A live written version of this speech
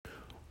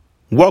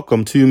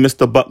Welcome to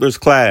Mr. Butler's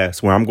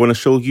class, where I'm going to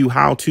show you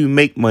how to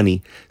make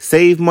money,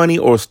 save money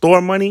or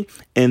store money,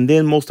 and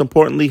then most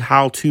importantly,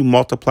 how to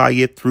multiply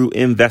it through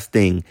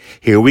investing.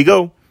 Here we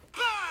go.